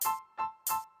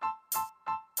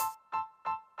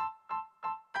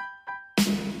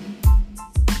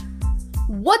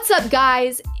What's up,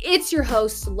 guys? It's your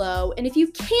host, Lo, and if you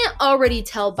can't already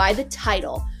tell by the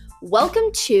title,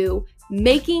 welcome to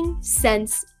Making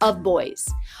Sense of Boys,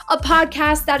 a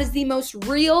podcast that is the most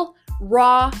real,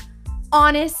 raw,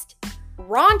 honest,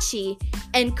 raunchy,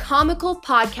 and comical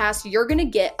podcast you're going to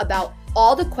get about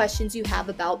all the questions you have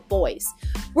about boys.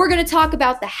 We're going to talk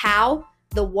about the how,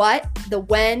 the what, the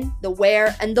when, the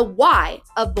where, and the why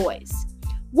of boys.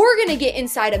 We're going to get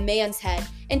inside a man's head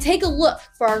and take a look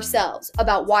for ourselves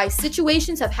about why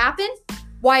situations have happened,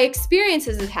 why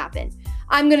experiences have happened.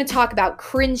 I'm going to talk about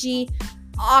cringy,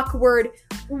 awkward,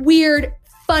 weird,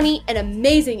 funny, and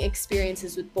amazing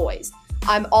experiences with boys.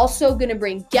 I'm also going to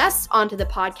bring guests onto the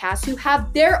podcast who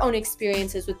have their own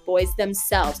experiences with boys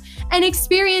themselves and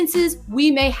experiences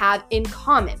we may have in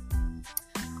common.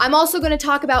 I'm also going to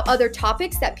talk about other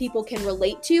topics that people can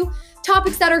relate to,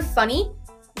 topics that are funny,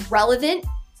 relevant,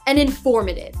 and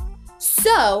informative.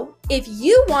 So, if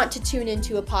you want to tune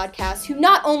into a podcast who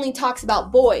not only talks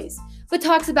about boys, but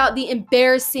talks about the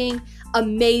embarrassing,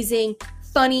 amazing,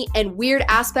 funny, and weird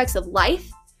aspects of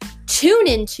life, tune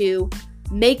into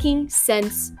Making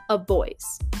Sense of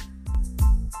Boys.